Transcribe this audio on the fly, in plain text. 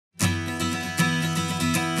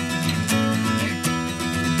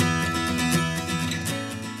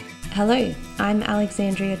Hello, I'm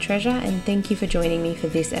Alexandria Treasure and thank you for joining me for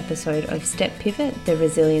this episode of Step Pivot, the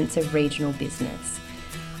Resilience of Regional Business.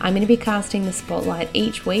 I'm going to be casting the spotlight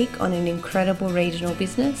each week on an incredible regional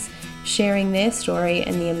business, sharing their story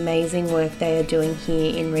and the amazing work they are doing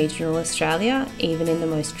here in regional Australia, even in the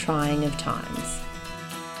most trying of times.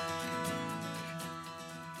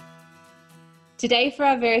 Today, for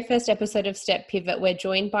our very first episode of Step Pivot, we're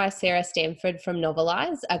joined by Sarah Stanford from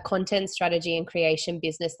Novelize, a content strategy and creation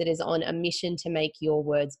business that is on a mission to make your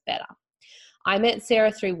words better. I met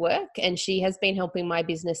Sarah through work, and she has been helping my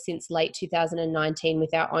business since late 2019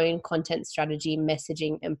 with our own content strategy,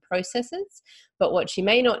 messaging, and processes. But what she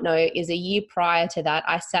may not know is a year prior to that,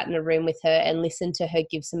 I sat in a room with her and listened to her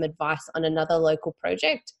give some advice on another local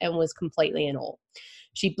project and was completely in awe.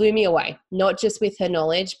 She blew me away, not just with her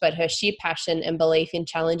knowledge, but her sheer passion and belief in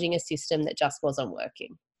challenging a system that just wasn't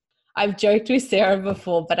working. I've joked with Sarah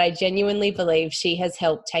before, but I genuinely believe she has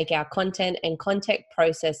helped take our content and content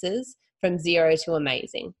processes from zero to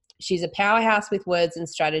amazing. She's a powerhouse with words and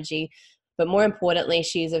strategy, but more importantly,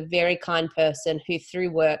 she's a very kind person who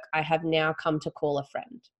through work I have now come to call a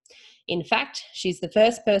friend. In fact, she's the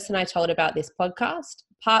first person I told about this podcast,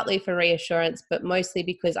 partly for reassurance, but mostly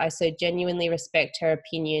because I so genuinely respect her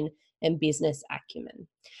opinion and business acumen.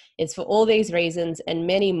 It's for all these reasons and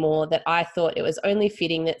many more that I thought it was only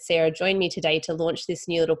fitting that Sarah joined me today to launch this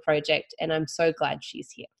new little project, and I'm so glad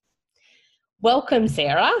she's here. Welcome,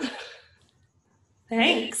 Sarah.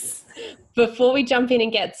 Thanks. Before we jump in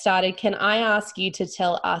and get started, can I ask you to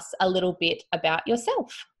tell us a little bit about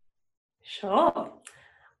yourself? Sure.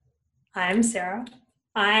 I'm Sarah.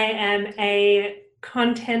 I am a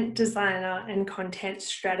content designer and content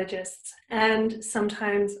strategist and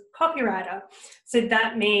sometimes copywriter. So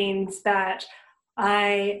that means that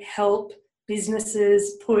I help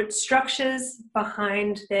businesses put structures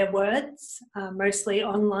behind their words, mostly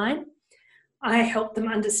online. I help them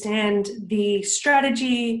understand the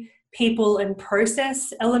strategy, people and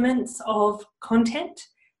process elements of content.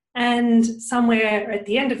 And somewhere at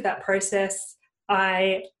the end of that process,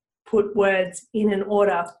 I put words in an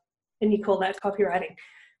order, and you call that copywriting.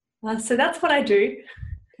 So that's what I do.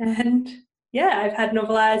 And yeah, I've had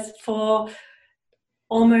Novelize for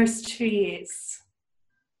almost 2 years.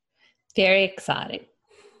 Very exciting.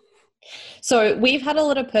 So we've had a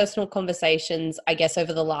lot of personal conversations, I guess,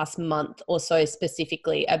 over the last month or so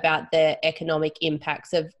specifically about the economic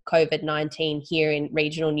impacts of COVID-19 here in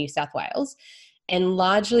regional New South Wales. And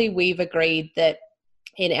largely we've agreed that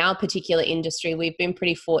in our particular industry, we've been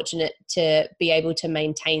pretty fortunate to be able to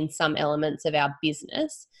maintain some elements of our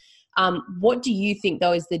business. What do you think,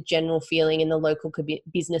 though, is the general feeling in the local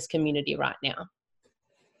business community right now?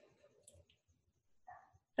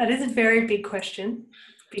 That is a very big question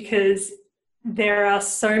because there are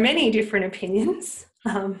so many different opinions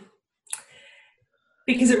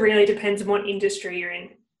because it really depends on what industry you're in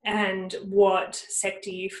and what sector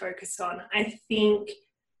you focus on. I think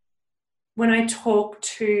when I talk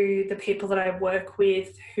to the people that I work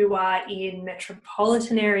with who are in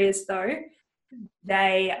metropolitan areas, though,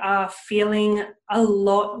 they are feeling a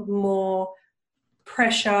lot more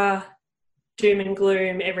pressure, doom and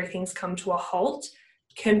gloom, everything's come to a halt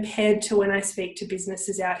compared to when I speak to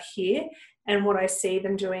businesses out here and what I see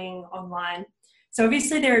them doing online. So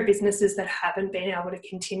obviously there are businesses that haven't been able to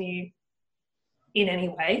continue in any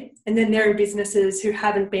way. And then there are businesses who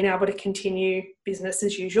haven't been able to continue business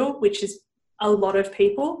as usual, which is a lot of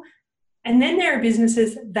people. And then there are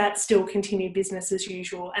businesses that still continue business as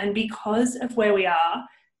usual. And because of where we are,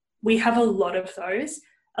 we have a lot of those.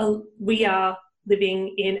 We are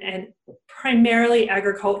living in a primarily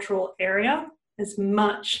agricultural area, as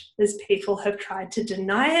much as people have tried to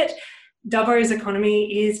deny it. Dubbo's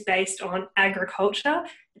economy is based on agriculture.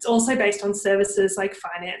 It's also based on services like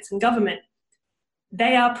finance and government.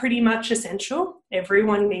 They are pretty much essential.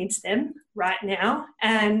 Everyone needs them right now.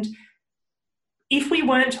 And if we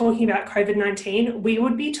weren't talking about COVID-19, we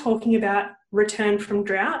would be talking about return from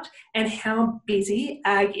drought and how busy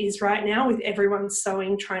ag is right now with everyone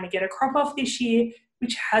sowing, trying to get a crop off this year,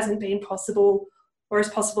 which hasn't been possible or as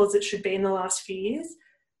possible as it should be in the last few years.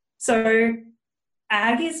 So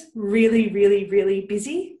ag is really, really, really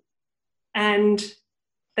busy and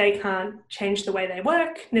they can't change the way they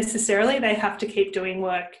work necessarily. They have to keep doing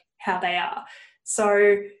work how they are.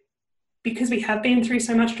 So because we have been through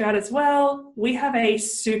so much drought as well, we have a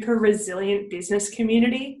super resilient business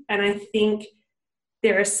community. And I think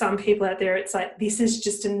there are some people out there, it's like, this is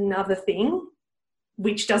just another thing,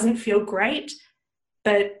 which doesn't feel great,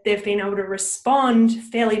 but they've been able to respond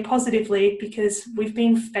fairly positively because we've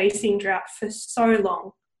been facing drought for so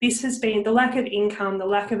long. This has been the lack of income, the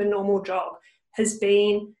lack of a normal job has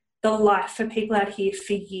been the life for people out here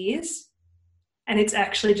for years, and it's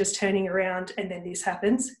actually just turning around and then this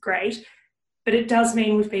happens. Great. But it does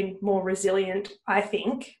mean we've been more resilient, I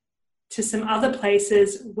think, to some other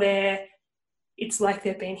places where it's like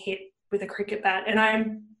they've been hit with a cricket bat. And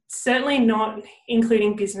I'm certainly not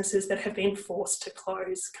including businesses that have been forced to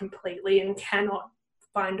close completely and cannot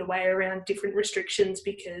find a way around different restrictions,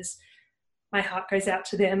 because my heart goes out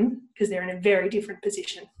to them because they're in a very different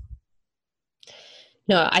position.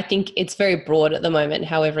 No, I think it's very broad at the moment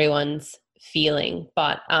how everyone's feeling,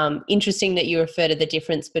 but interesting that you refer to the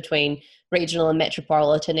difference between regional and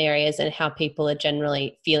metropolitan areas and how people are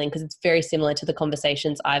generally feeling, because it's very similar to the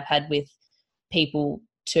conversations I've had with people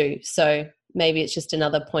too. So maybe it's just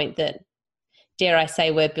another point that, dare I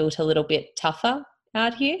say, we're built a little bit tougher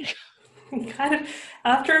out here. Kind of,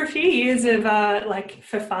 after a few years of like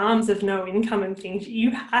for farms of no income and things,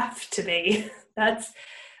 you have to be. That's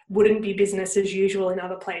wouldn't be business as usual in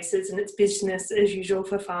other places, and it's business as usual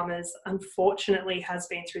for farmers, unfortunately, has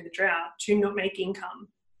been through the drought to not make income.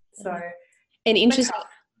 So, and interesting,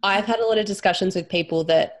 I've had a lot of discussions with people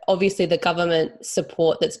that obviously the government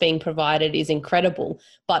support that's being provided is incredible,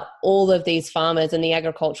 but all of these farmers and the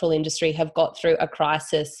agricultural industry have got through a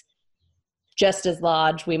crisis just as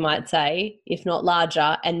large, we might say, if not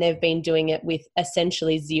larger, and they've been doing it with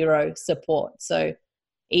essentially zero support. So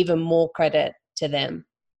even more credit to them.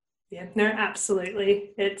 Yeah, no,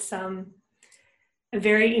 absolutely. It's a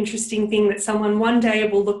very interesting thing that someone one day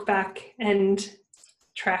will look back and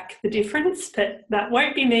track the difference, but that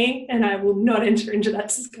won't be me, and I will not enter into that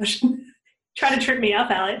discussion. Try to trip me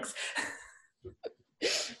up, Alex.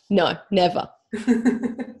 No, never.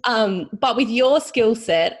 But with your skill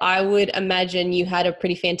set, I would imagine you had a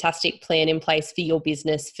pretty fantastic plan in place for your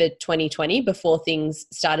business for 2020 before things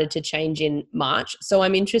started to change in March. So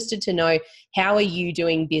I'm interested to know, how are you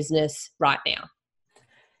doing business right now?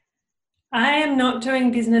 I am not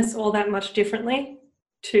doing business all that much differently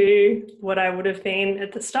to what I would have been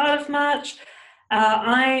at the start of March.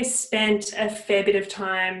 I spent a fair bit of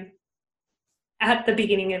time at the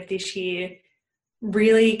beginning of this year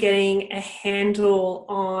really getting a handle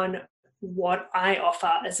on what I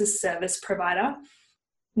offer as a service provider,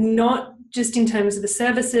 not just in terms of the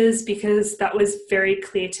services, because that was very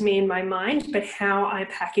clear to me in my mind, but how I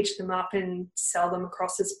package them up and sell them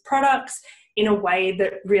across as products in a way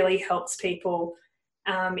that really helps people,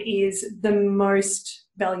 is the most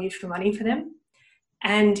value for money for them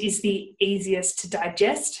and is the easiest to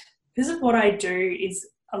digest. Because of what I do is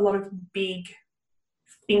a lot of big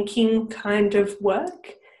thinking kind of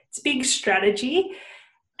work. It's big strategy,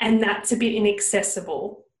 and that's a bit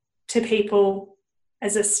inaccessible to people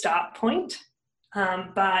as a start point.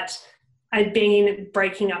 But I'd been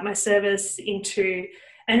breaking up my service into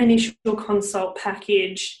an initial consult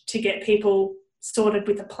package to get people sorted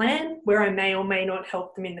with a plan where I may or may not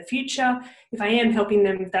help them in the future. If I am helping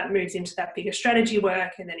them, that moves into that bigger strategy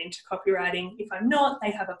work and then into copywriting. If I'm not,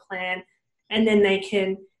 they have a plan, and then they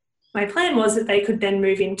can, my plan was that they could then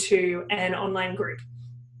move into an online group.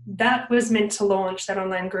 That was meant to launch, that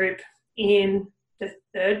online group, in the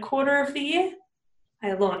third quarter of the year.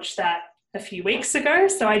 I launched that a few weeks ago.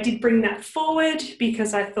 So I did bring that forward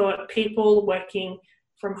because I thought people working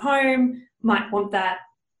from home might want that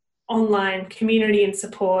online community and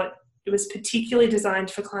support. It was particularly designed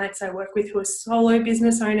for clients I work with who are solo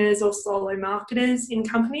business owners or solo marketers in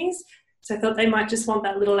companies. So I thought they might just want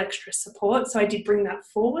that little extra support. So I did bring that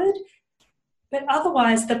forward. But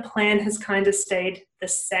otherwise, the plan has kind of stayed the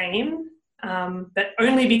same, but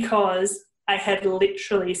only because I had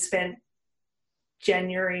literally spent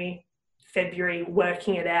January, February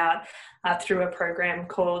working it out through a program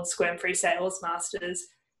called Squirm Free Sales Masters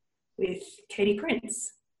with Katie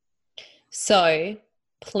Prince. So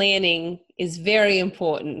planning is very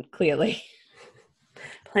important, clearly.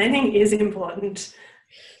 Planning is important.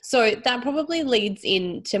 So that probably leads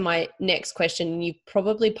into my next question. You've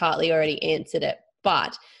probably partly already answered it,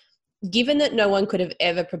 but given that no one could have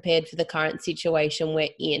ever prepared for the current situation we're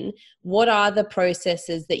in, what are the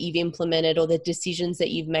processes that you've implemented or the decisions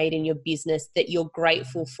that you've made in your business that you're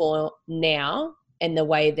grateful for now and the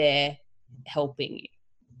way they're helping you?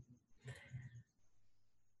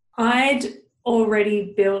 I'd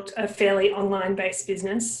already built a fairly online-based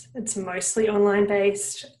business. It's mostly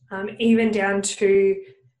online-based, even down to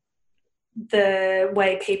the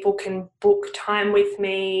way people can book time with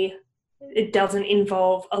me. It doesn't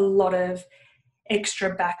involve a lot of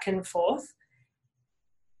extra back and forth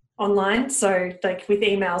online. So like with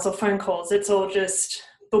emails or phone calls, it's all just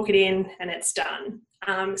book it in and it's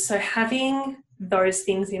done. So having those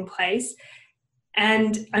things in place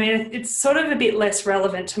And I mean, it's sort of a bit less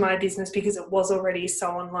relevant to my business because it was already so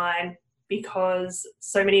online, because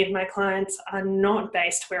so many of my clients are not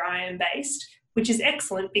based where I am based, which is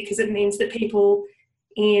excellent because it means that people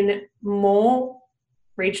in more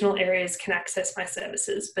regional areas can access my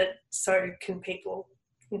services, but so can people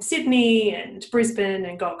in Sydney and Brisbane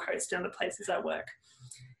and Gold Coast and other places I work.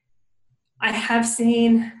 I have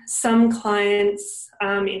seen some clients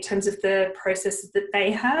in terms of the processes that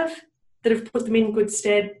they have that have put them in good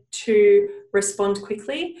stead to respond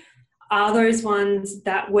quickly are those ones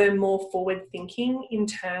that were more forward thinking in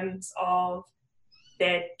terms of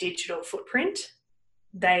their digital footprint.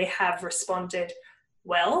 They have responded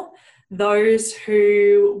well. Those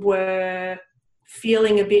who were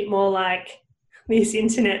feeling a bit more like this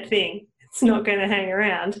internet thing, it's not going to hang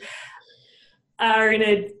around, are in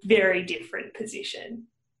a very different position.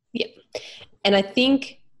 Yeah. And I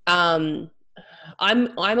think I'm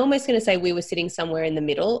almost going to say we were sitting somewhere in the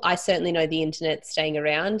middle. I certainly know the internet's staying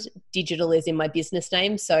around. Digital is in my business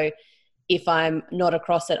name. So if I'm not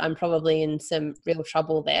across it, I'm probably in some real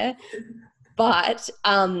trouble there. But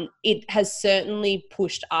it has certainly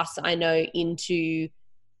pushed us, I know, into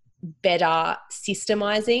better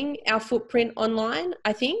systemizing our footprint online,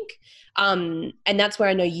 I think. And that's where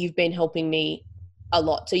I know you've been helping me a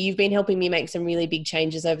lot. So you've been helping me make some really big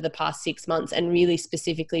changes over the past 6 months, and really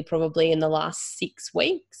specifically probably in the last 6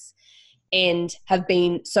 weeks, and have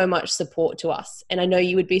been so much support to us. And I know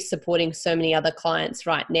you would be supporting so many other clients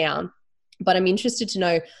right now, but I'm interested to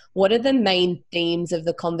know, what are the main themes of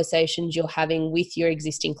the conversations you're having with your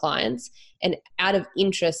existing clients? And out of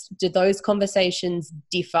interest, do those conversations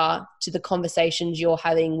differ to the conversations you're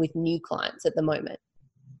having with new clients at the moment?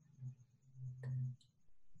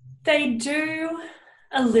 They do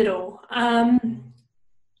a little.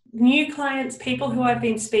 New clients, people who I've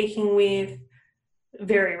been speaking with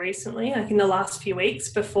very recently, like in the last few weeks.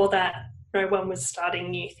 Before that, no one was starting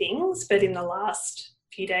new things, but in the last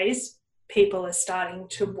few days, people are starting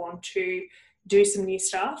to want to do some new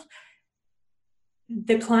stuff.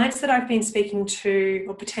 The clients that I've been speaking to,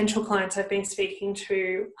 or potential clients I've been speaking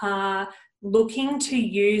to, are looking to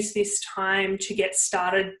use this time to get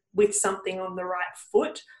started with something on the right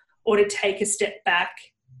foot, or to take a step back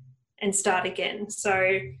and start again. So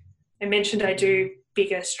I mentioned I do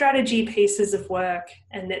bigger strategy pieces of work,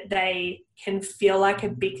 and that they can feel like a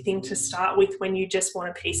big thing to start with when you just want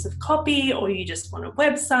a piece of copy or you just want a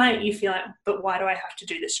website. You feel like, but why do I have to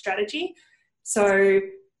do this strategy? So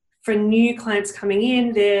for new clients coming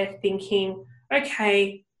in, they're thinking,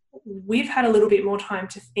 okay, we've had a little bit more time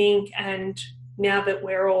to think, and now that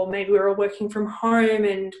maybe we're all working from home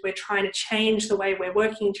and we're trying to change the way we're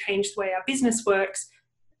working, change the way our business works,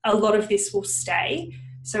 a lot of this will stay.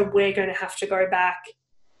 So we're going to have to go back,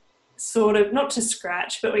 sort of not to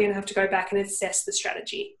scratch, but we're going to have to go back and assess the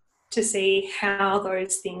strategy to see how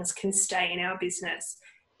those things can stay in our business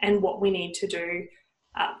and what we need to do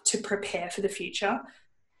to prepare for the future.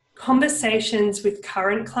 Conversations with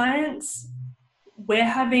current clients,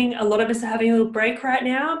 a lot of us are having a little break right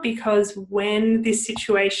now, because when this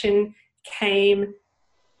situation came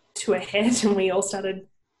to a head and we all started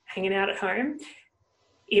hanging out at home,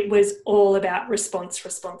 it was all about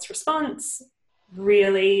response,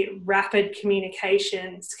 really rapid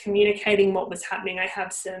communications, communicating what was happening. I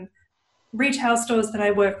have some retail stores that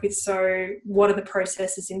I work with. So what are the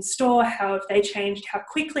processes in store? How have they changed? How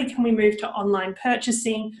quickly can we move to online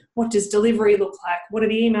purchasing? What does delivery look like? What are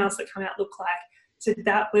the emails that come out look like? So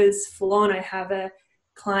that was full on. I have a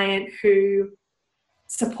client who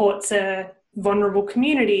supports a vulnerable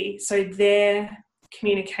community. So their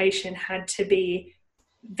communication had to be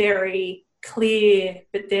very clear,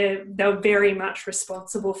 but they're very much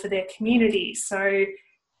responsible for their community. So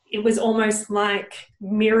it was almost like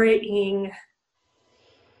mirroring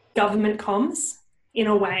government comms in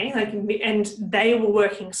a way, and they were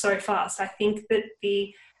working so fast. I think that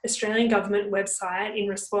the Australian government website, in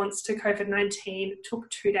response to COVID-19, took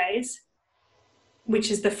 2 days, which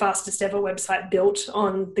is the fastest ever website built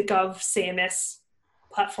on the Gov CMS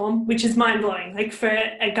platform, which is mind-blowing. Like, for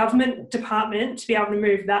a government department to be able to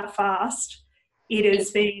move that fast, it has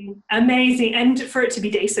been amazing. And for it to be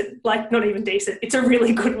decent, like not even decent, it's a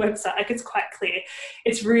really good website. Like, it's quite clear.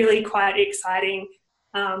 It's really quite exciting.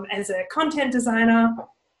 As a content designer,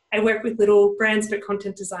 I work with little brands, but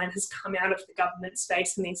content design has come out of the government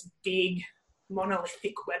space in these big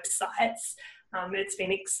monolithic websites. It's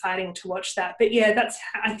been exciting to watch that. But yeah,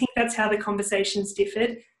 I think that's how the conversations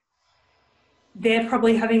differed. They're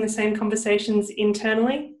probably having the same conversations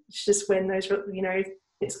internally. It's just when those,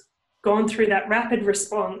 it's gone through that rapid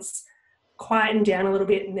response, quietened down a little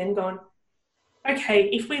bit, and then gone, okay,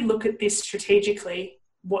 if we look at this strategically,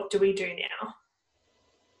 what do we do now?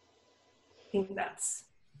 I think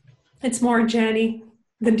it's more a journey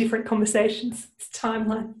than different conversations. It's a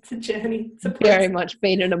timeline, it's a journey. It's very much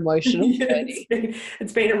been an emotional journey.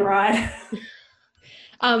 It's been a ride.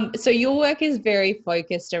 So your work is very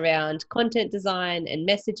focused around content design and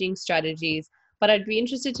messaging strategies, but I'd be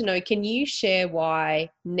interested to know, can you share why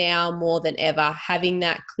now more than ever having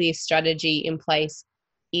that clear strategy in place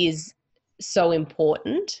is so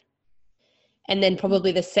important? And then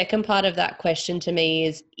probably the second part of that question to me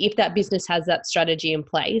is, if that business has that strategy in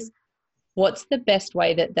place, what's the best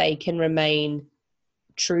way that they can remain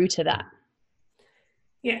true to that?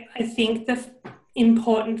 Yeah, I think the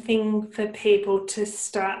important thing for people to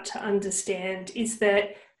start to understand is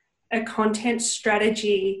that a content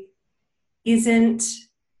strategy isn't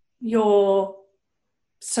your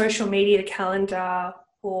social media calendar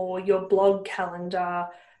or your blog calendar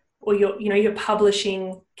or your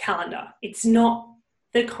publishing calendar. It's not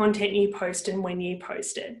the content you post and when you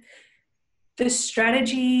post it. The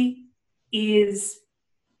strategy is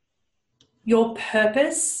your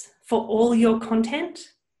purpose for all your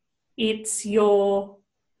content. It's your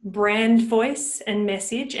brand voice and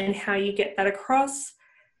message and how you get that across.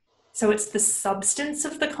 So it's the substance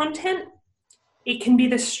of the content. It can be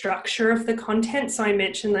the structure of the content. So I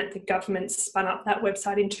mentioned that the government spun up that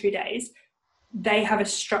website in 2 days. They have a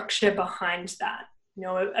structure behind that.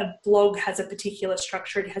 A blog has a particular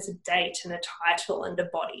structure. It has a date and a title and a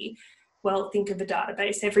body. Well, think of a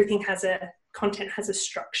database. Everything content has a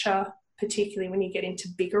structure, particularly when you get into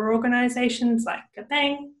bigger organizations like a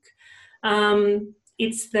bank.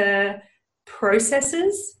 It's the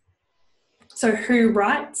processes. So who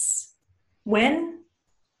writes, when,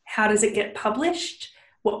 how does it get published,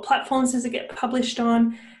 what platforms does it get published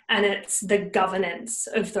on, and it's the governance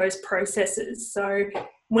of those processes. So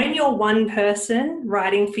when you're one person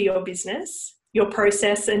writing for your business, your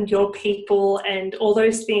process and your people and all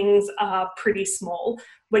those things are pretty small.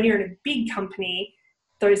 When you're in a big company,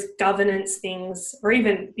 those governance things, or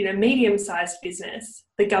even medium-sized business,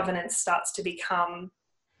 the governance starts to become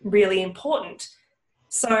really important.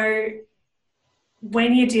 So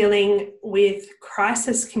when you're dealing with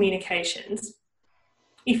crisis communications,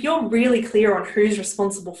 if you're really clear on who's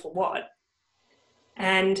responsible for what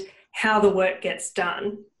and how the work gets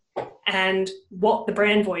done and what the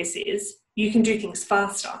brand voice is, you can do things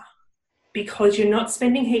faster because you're not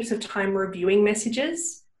spending heaps of time reviewing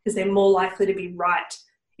messages, because they're more likely to be right,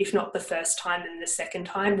 if not the first time, then the second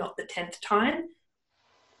time, not the 10th time,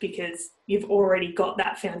 because you've already got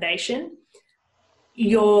that foundation.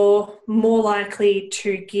 You're more likely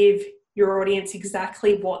to give your audience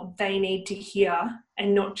exactly what they need to hear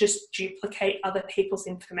and not just duplicate other people's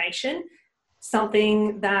information.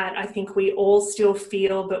 Something that I think we all still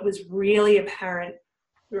feel, but was really apparent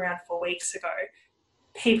around 4 weeks ago.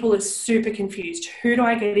 People are super confused. Who do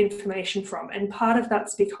I get information from? And part of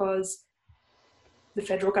that's because the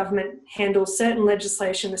federal government handles certain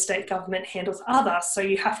legislation, the state government handles other. So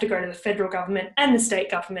you have to go to the federal government and the state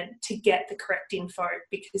government to get the correct info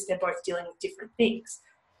because they're both dealing with different things.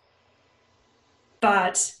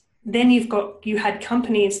 But then you had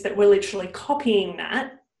companies that were literally copying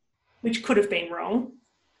that, which could have been wrong,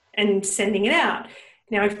 and sending it out.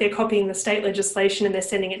 Now, if they're copying the state legislation and they're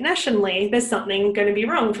sending it nationally, there's something going to be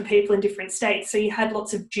wrong for people in different states. So you had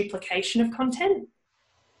lots of duplication of content,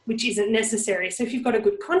 which isn't necessary. So if you've got a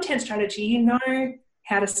good content strategy, you know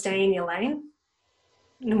how to stay in your lane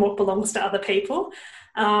and what belongs to other people.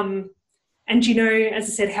 And you know, as I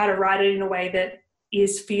said, how to write it in a way that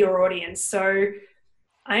is for your audience. So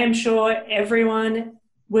I am sure everyone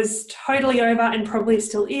was totally over, and probably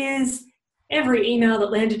still is, every email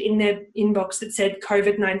that landed in their inbox that said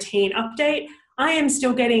COVID-19 update. I am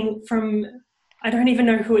still getting from, I don't even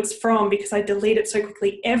know who it's from because I delete it so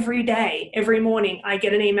quickly. Every day, every morning, I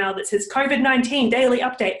get an email that says COVID-19 daily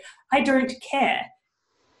update. I don't care.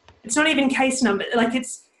 It's not even case number. Like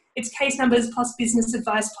it's case numbers plus business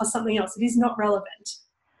advice plus something else. It is not relevant.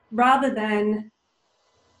 Rather than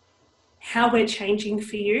how we're changing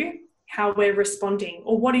for you, how we're responding,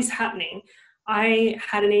 or what is happening. I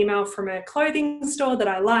had an email from a clothing store that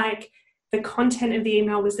I like. The content of the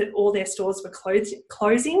email was that all their stores were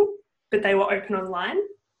closing, but they were open online.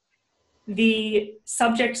 The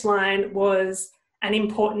subject line was an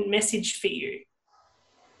important message for you.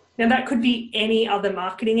 Now that could be any other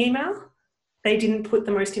marketing email. They didn't put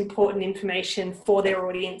the most important information for their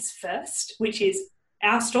audience first, which is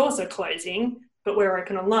our stores are closing, but we're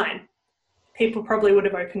open online. People probably would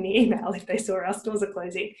have opened the email if they saw our stores are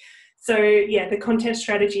closing. So yeah, the content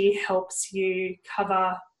strategy helps you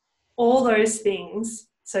cover all those things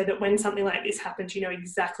so that when something like this happens, you know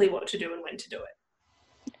exactly what to do and when to do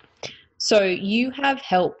it. So you have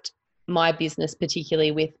helped my business,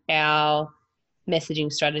 particularly with our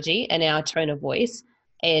messaging strategy and our tone of voice.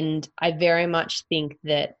 And I very much think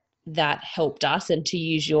that helped us, and to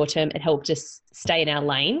use your term, it helped us stay in our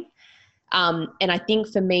lane. And I think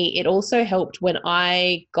for me, it also helped when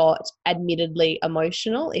I got admittedly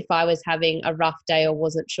emotional. If I was having a rough day or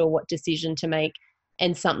wasn't sure what decision to make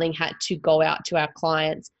and something had to go out to our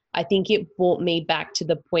clients, I think it brought me back to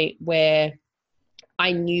the point where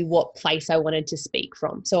I knew what place I wanted to speak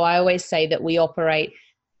from. So I always say that we operate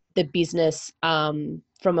the business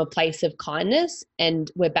from a place of kindness,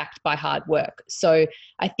 and we're backed by hard work. So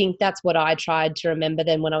I think that's what I tried to remember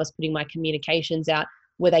then when I was putting my communications out.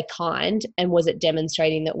 Were they kind, and was it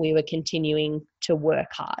demonstrating that we were continuing to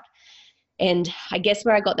work hard? And I guess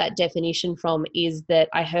where I got that definition from is that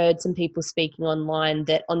I heard some people speaking online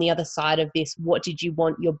that on the other side of this, what did you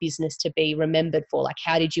want your business to be remembered for? Like,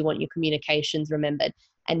 how did you want your communications remembered?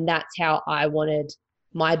 And that's how I wanted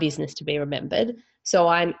my business to be remembered. So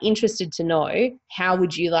I'm interested to know, how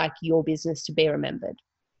would you like your business to be remembered?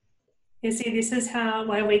 You see, this is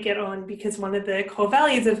why we get on, because one of the core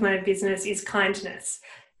values of my business is kindness,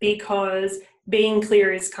 because being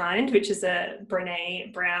clear is kind, which is a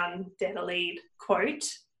Brené Brown Dedalide quote,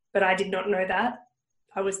 but I did not know that.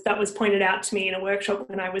 That was pointed out to me in a workshop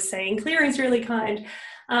when I was saying clear is really kind,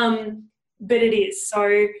 but it is.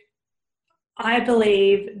 So I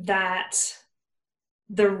believe that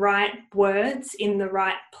the right words in the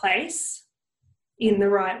right place, in the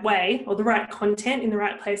right way, or the right content in the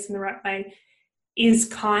right place in the right way, is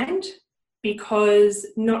kind, because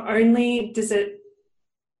not only does it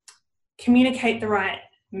communicate the right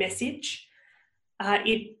message,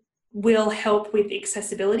 it will help with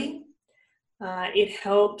accessibility. It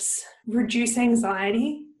helps reduce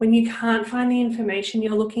anxiety. When you can't find the information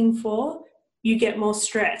you're looking for, you get more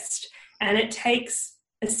stressed. And it takes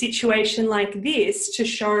a situation like this to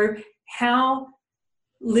show how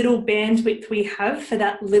little bandwidth we have for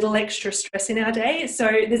that little extra stress in our day. So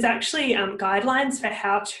there's actually guidelines for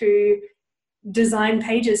how to design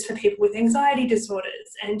pages for people with anxiety disorders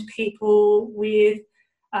and people with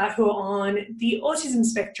who are on the autism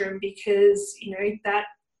spectrum, because you know that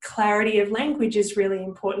clarity of language is really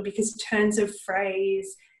important, because turns of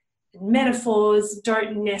phrase and metaphors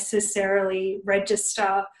don't necessarily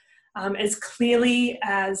register as clearly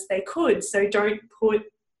as they could. So don't put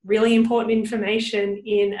really important information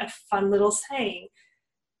in a fun little saying,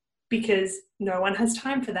 because no one has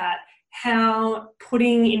time for that. How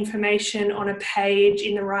putting information on a page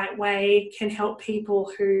in the right way can help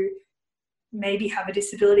people who maybe have a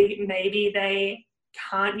disability, maybe they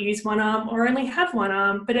can't use one arm or only have one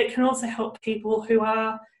arm, but it can also help people who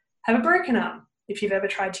have a broken arm. If you've ever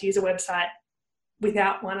tried to use a website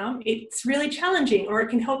without one arm, it's really challenging. Or it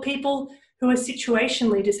can help people who are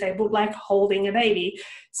situationally disabled, like holding a baby.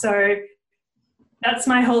 So that's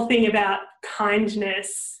my whole thing about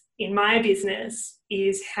kindness in my business,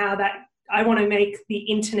 is how that I want to make the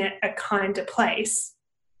internet a kinder place.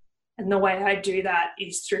 And the way I do that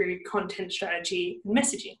is through content strategy and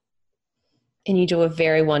messaging. And you do a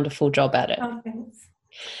very wonderful job at it. Oh, thanks.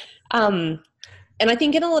 And I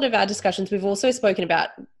think in a lot of our discussions, we've also spoken about,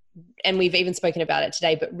 and we've even spoken about it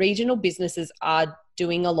today, but regional businesses are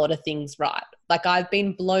doing a lot of things right. Like, I've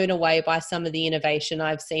been blown away by some of the innovation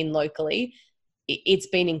I've seen locally. It's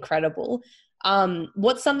been incredible.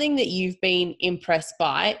 What's something that you've been impressed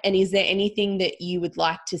by? And is there anything that you would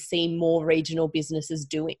like to see more regional businesses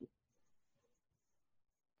doing?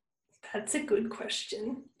 That's a good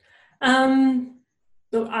question.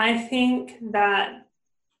 Look, I think that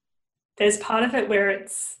there's part of it where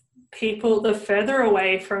it's people, the further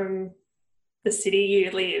away from the city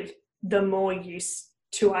you live, the more used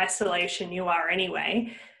to isolation you are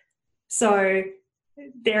anyway. So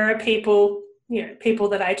there are people, people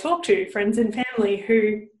that I talk to, friends and family,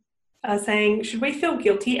 who are saying, should we feel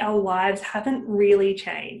guilty? Our lives haven't really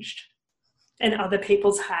changed, and other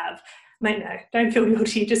people's have. Mate, no, don't feel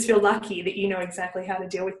guilty. Just feel lucky that you know exactly how to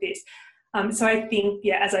deal with this. So I think,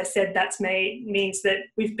 as I said, means that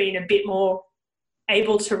we've been a bit more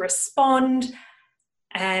able to respond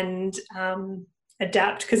and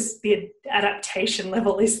adapt, because the adaptation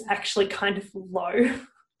level is actually kind of low.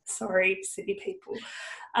 Sorry, city people.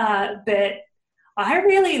 But I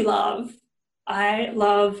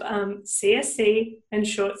love CSC and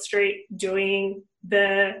Short Street doing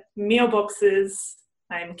the meal boxes.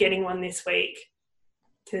 I'm getting one this week,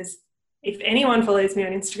 because if anyone follows me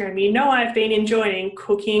on Instagram, you know I've been enjoying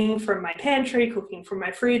cooking from my pantry, cooking from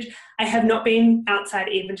my fridge. I have not been outside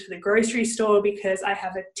even to the grocery store because I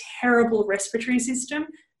have a terrible respiratory system.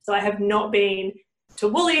 So I have not been to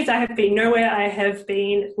Woolies. I have been nowhere. I have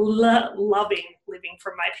been loving living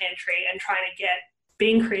from my pantry and trying to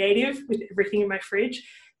being creative with everything in my fridge.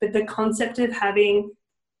 But the concept of having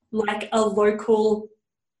like a local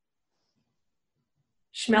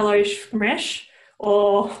schmello schmesh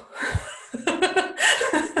or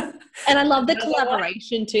and I love the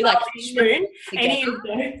collaboration too, like spoon, any of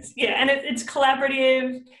those. Yeah, and it's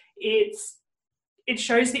collaborative. It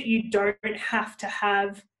shows that you don't have to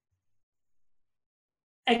have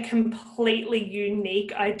a completely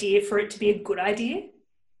unique idea for it to be a good idea.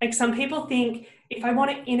 Like some people think, if I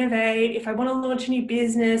want to innovate, if I want to launch a new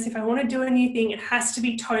business, if I want to do a new thing, it has to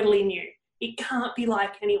be totally new. It can't be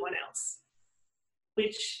like anyone else,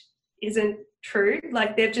 which isn't true.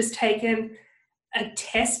 Like they've just taken a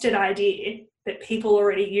tested idea that people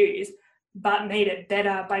already use, but made it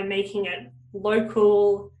better by making it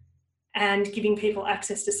local and giving people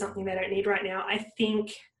access to something they don't need right now. I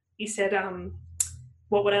think you said,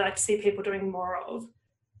 what would I like to see people doing more of?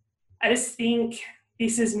 I just think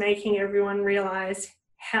this is making everyone realize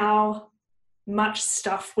how much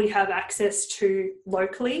stuff we have access to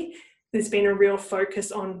locally. There's been a real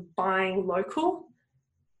focus on buying local.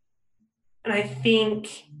 And I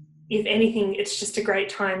think, if anything, it's just a great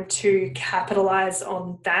time to capitalize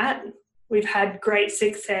on that. We've had great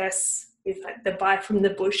success with like the Buy from the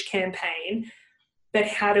Bush campaign, but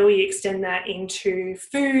how do we extend that into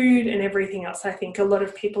food and everything else? I think a lot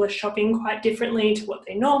of people are shopping quite differently to what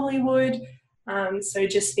they normally would. So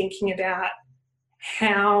just thinking about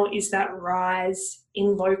how is that rise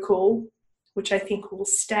in local, which I think will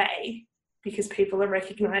stay because people are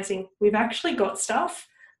recognising we've actually got stuff.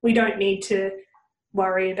 We don't need to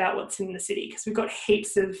worry about what's in the city because we've got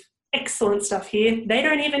heaps of excellent stuff here. They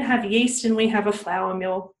don't even have yeast and we have a flour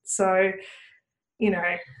mill. So,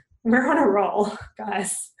 we're on a roll,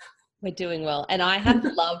 guys. We're doing well. And I have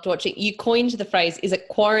loved watching. You coined the phrase, is it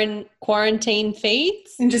quarantine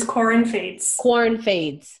feeds? And just quarantine feeds. Quarantine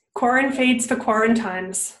feeds. Quarantine feeds for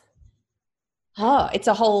quarantines. Oh, it's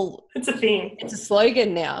a thing. It's a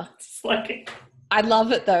slogan now. It's a slogan. I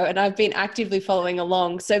love it though. And I've been actively following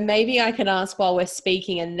along. So maybe I can ask while we're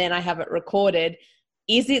speaking and then I have it recorded.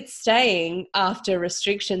 Is it staying after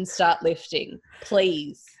restrictions start lifting?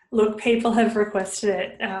 Please. Look, people have requested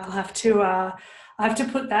it. I'll have to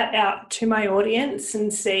put that out to my audience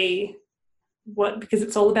and see because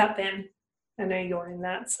it's all about them. I know you're in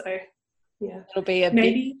that, so yeah. It'll be a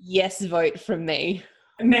big yes vote from me.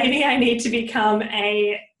 Maybe I need to become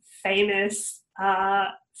a famous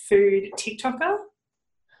food TikToker.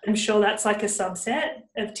 I'm sure that's like a subset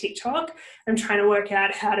of TikTok. I'm trying to work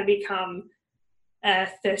out how to become a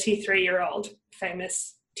 33-year-old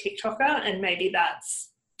famous TikToker, and maybe that's.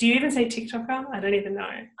 Do you even say TikToker? I don't even know.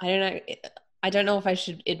 I don't know. I don't know if I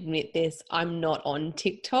should admit this. I'm not on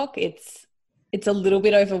TikTok. It's a little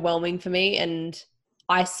bit overwhelming for me, and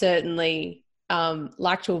I certainly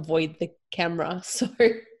like to avoid the camera. So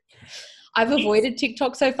I've avoided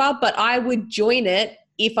TikTok so far, but I would join it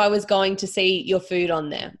if I was going to see your food on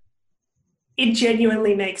there. It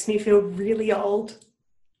genuinely makes me feel really old.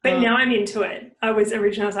 But now I'm into it. I was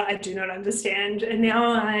like, I do not understand. And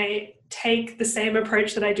now I take the same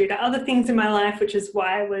approach that I do to other things in my life, which is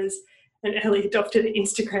why I was an early adopter to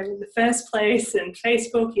Instagram in the first place. And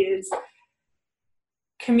Facebook is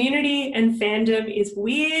community and fandom is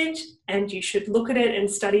weird and you should look at it and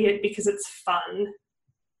study it because it's fun.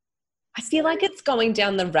 I feel like it's going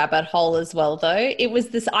down the rabbit hole as well, though.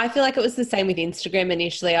 I feel like it was the same with Instagram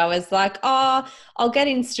initially. I was like, I'll get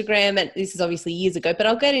Instagram, and this is obviously years ago, but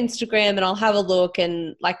I'll get Instagram and I'll have a look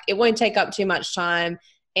and like it won't take up too much time.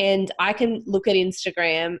 And I can look at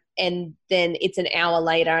Instagram and then it's an hour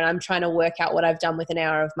later and I'm trying to work out what I've done with an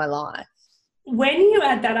hour of my life. When you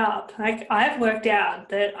add that up, like I've worked out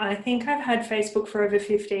that I think I've had Facebook for over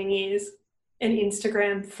 15 years and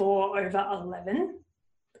Instagram for over 11.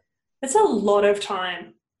 It's a lot of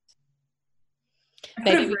time.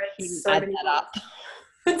 Maybe we should add that up.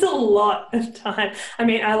 It's a lot of time. I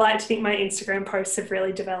mean, I like to think my Instagram posts have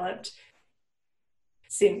really developed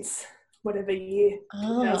since whatever year,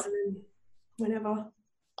 2000 and whenever.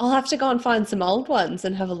 I'll have to go and find some old ones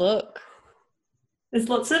and have a look. There's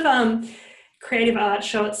lots of creative art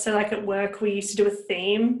shots. So like at work, we used to do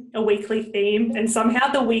a weekly theme, and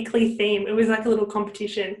somehow the weekly theme, it was like a little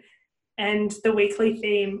competition, and the weekly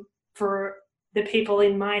theme for the people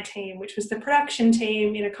in my team, which was the production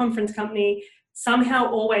team in a conference company, somehow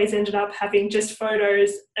always ended up having just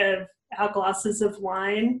photos of our glasses of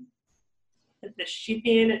wine at the Ship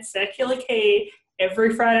Inn at Circular Quay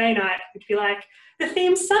every Friday night. We'd be like, the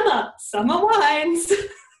theme's summer wines.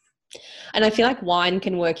 And I feel like wine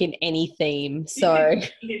can work in any theme. So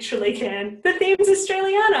literally can. The theme's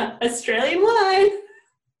Australiana, Australian wine.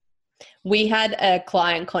 We had a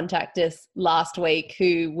client contact us last week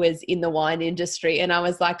who was in the wine industry, and I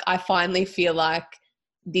was like, I finally feel like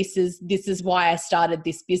this is why I started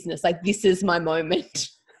this business. Like, this is my moment.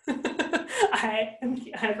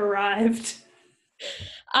 I've arrived.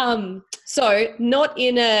 So not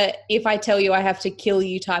in a, if I tell you I have to kill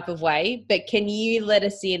you type of way, but can you let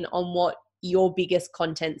us in on what your biggest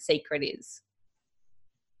content secret is?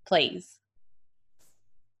 Please.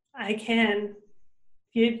 I can.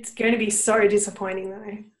 It's going to be so disappointing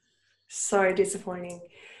though. So disappointing.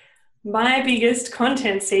 My biggest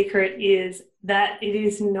content secret is that it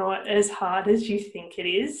is not as hard as you think it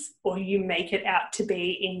is, or you make it out to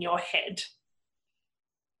be in your head.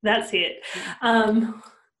 That's it.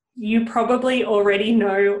 You probably already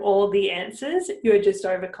know all the answers. You're just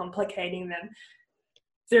overcomplicating them.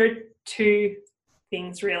 There are two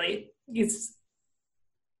things really. It's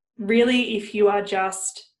really, if you are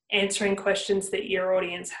just answering questions that your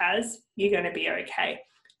audience has, you're going to be okay.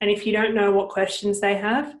 And if you don't know what questions they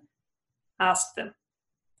have, ask them.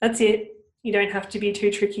 That's it. You don't have to be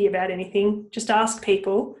too tricky about anything. Just ask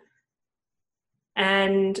people.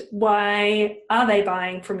 And why are they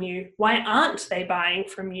buying from you? Why aren't they buying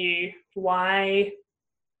from you? Why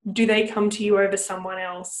do they come to you over someone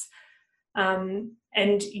else?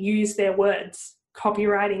 And use their words.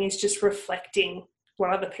 Copywriting is just reflecting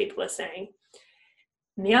what other people are saying.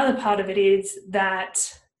 And the other part of it is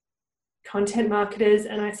that content marketers,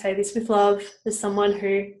 and I say this with love, as someone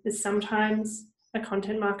who is sometimes a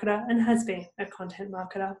content marketer and has been a content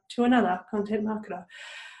marketer to another content marketer,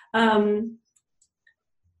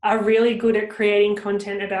 are really good at creating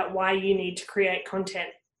content about why you need to create content,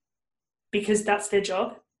 because that's their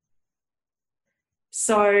job.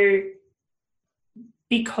 So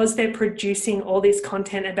because they're producing all this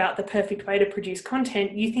content about the perfect way to produce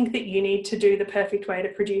content, you think that you need to do the perfect way to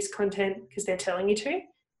produce content because they're telling you to,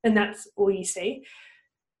 and that's all you see.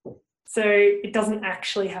 So it doesn't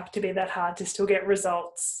actually have to be that hard to still get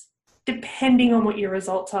results, depending on what your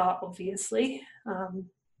results are, obviously.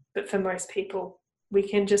 But for most people, we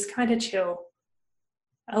can just kind of chill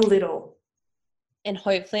a little. And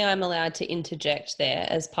hopefully I'm allowed to interject there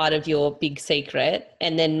as part of your big secret,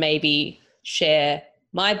 and then maybe share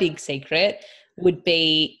my big secret would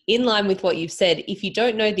be in line with what you've said. If you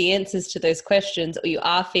don't know the answers to those questions, or you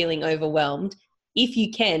are feeling overwhelmed, if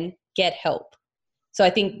you can, get help. So I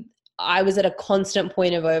think I was at a constant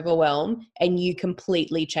point of overwhelm, and you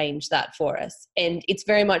completely changed that for us. And it's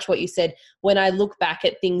very much what you said. When I look back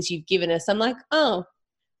at things you've given us, I'm like, oh,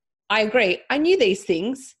 I agree. I knew these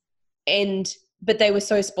things, but they were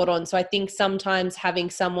so spot on. So I think sometimes having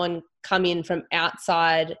someone come in from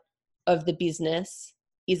outside of the business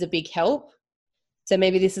is a big help. So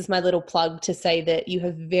maybe this is my little plug to say that you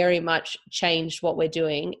have very much changed what we're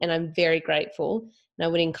doing, and I'm very grateful. And I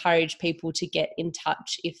would encourage people to get in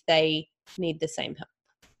touch if they need the same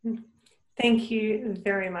help. Thank you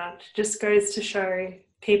very much. Just goes to show,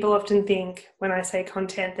 people often think when I say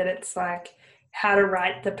content that it's like how to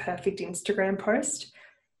write the perfect Instagram post,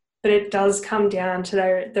 but it does come down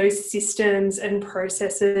to those systems and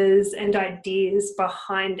processes and ideas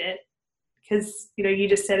behind it. Because, you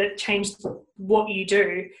just said it changed what you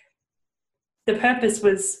do. The purpose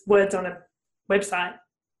was words on a website.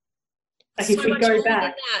 Like, so if we go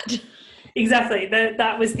back, exactly,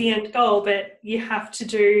 that was the end goal. But you have to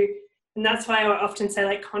do, and that's why I often say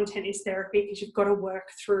like content is therapy, because you've got to work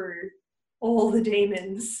through all the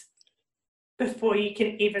demons before you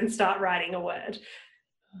can even start writing a word.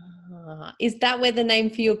 Is that where the name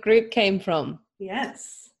for your group came from?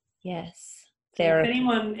 Yes. Therapy.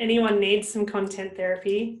 If anyone needs some content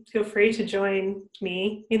therapy, feel free to join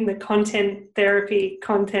me in the content therapy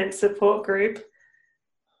content support group.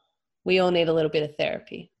 We all need a little bit of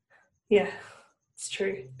therapy. Yeah, it's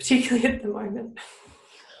true, particularly at the moment.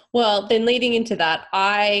 Well, then leading into that,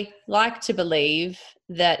 I like to believe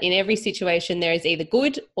that in every situation there is either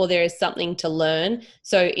good or there is something to learn.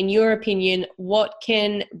 So in your opinion, what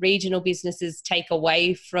can regional businesses take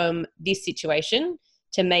away from this situation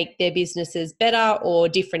to make their businesses better or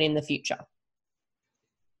different in the future?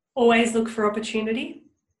 Always look for opportunity,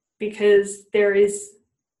 because there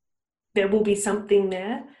will be something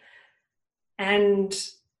there, and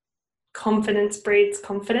confidence breeds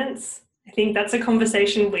confidence. I think that's a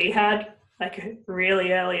conversation we had like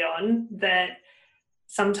really early on, that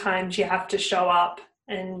sometimes you have to show up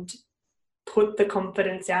and put the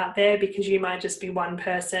confidence out there, because you might just be one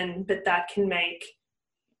person, but that can make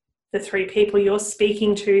the 3 people you're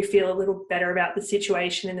speaking to feel a little better about the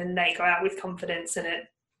situation, and then they go out with confidence, and it,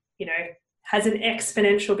 has an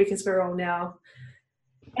exponential, because we're all now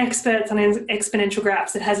experts on exponential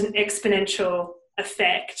graphs. It has an exponential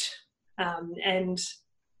effect. And,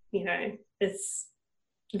 it's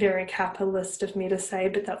very capitalist of me to say,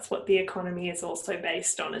 but that's what the economy is also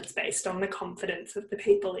based on. It's based on the confidence of the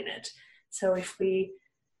people in it. So if we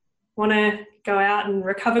want to go out and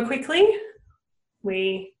recover quickly,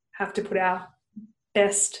 we have to put our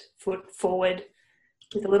best foot forward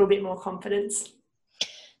with a little bit more confidence.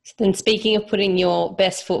 Then, speaking of putting your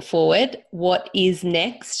best foot forward, what is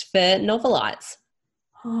next for Novelize?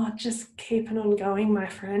 Oh, just keeping on going, my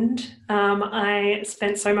friend. I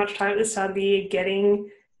spent so much time at the start of the year getting,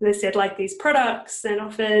 as I said, like these products and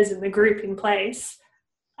offers and the group in place.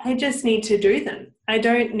 I just need to do them. I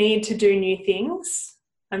don't need to do new things.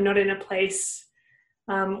 I'm not in a place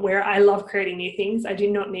where I love creating new things. I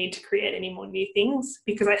do not need to create any more new things,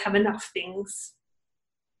 because I have enough things.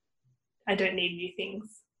 I don't need new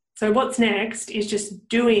things. So what's next is just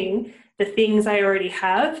doing the things I already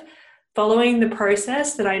have, following the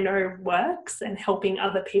process that I know works, and helping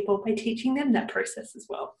other people by teaching them that process as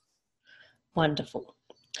well. Wonderful.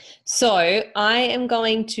 So I am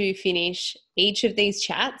going to finish each of these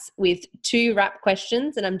chats with 2 wrap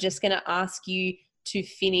questions, and I'm just going to ask you to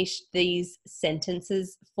finish these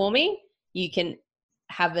sentences for me. You can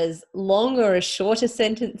have as long or as short a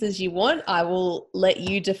sentence as you want. I will let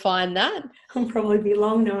you define that. It'll probably be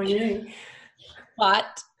long knowing you.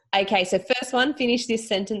 But, okay, so first one, finish this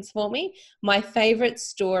sentence for me. My favourite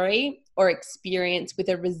story or experience with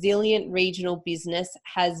a resilient regional business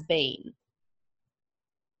has been.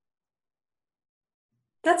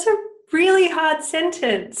 That's a really hard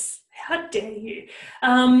sentence. How dare you?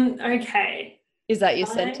 Okay. Is that your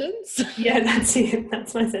sentence? Yeah, that's it.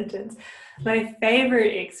 That's my sentence. My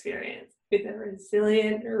favourite experience with a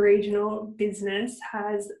resilient regional business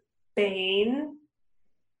has been...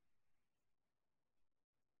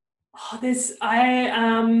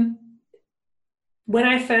 when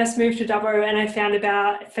I first moved to Dubbo and I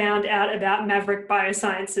found out about Maverick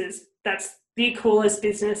Biosciences. That's the coolest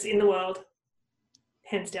business in the world,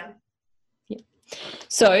 hands down. Yeah.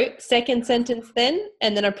 So, second sentence then,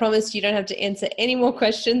 and then I promise you don't have to answer any more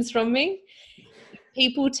questions from me. If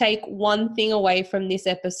people take one thing away from this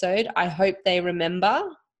episode, I hope they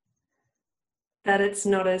remember that it's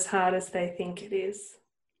not as hard as they think it is.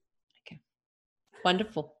 Okay.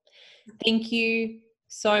 Wonderful. Thank you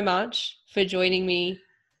so much for joining me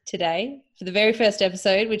today for the very first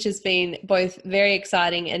episode, which has been both very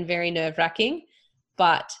exciting and very nerve-wracking,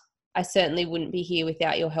 but I certainly wouldn't be here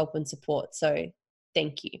without your help and support. So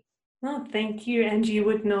thank you. Oh, thank you. And you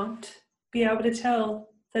would not be able to tell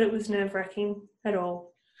that it was nerve-wracking at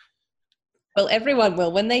all. Well, everyone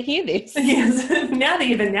will when they hear this. Yes, now that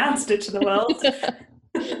you've announced it to the world.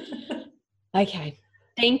 Okay.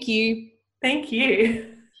 Thank you. Thank you.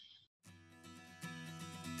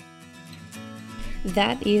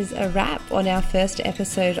 That is a wrap on our first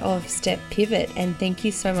episode of Step Pivot, and thank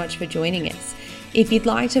you so much for joining us. If you'd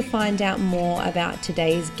like to find out more about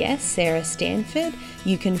today's guest, Sarah Stanford,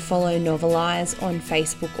 you can follow Novelize on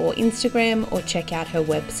Facebook or Instagram, or check out her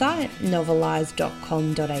website,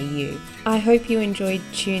 novelize.com.au. I hope you enjoyed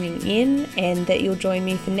tuning in and that you'll join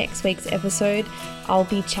me for next week's episode. I'll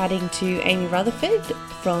be chatting to Amy Rutherford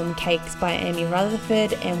from Cakes by Amy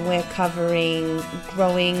Rutherford, and we're covering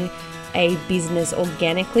growing a business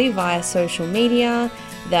organically via social media,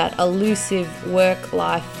 that elusive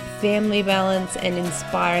work-life family balance, and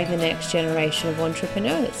inspiring the next generation of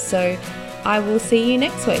entrepreneurs. So I will see you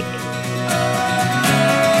next week.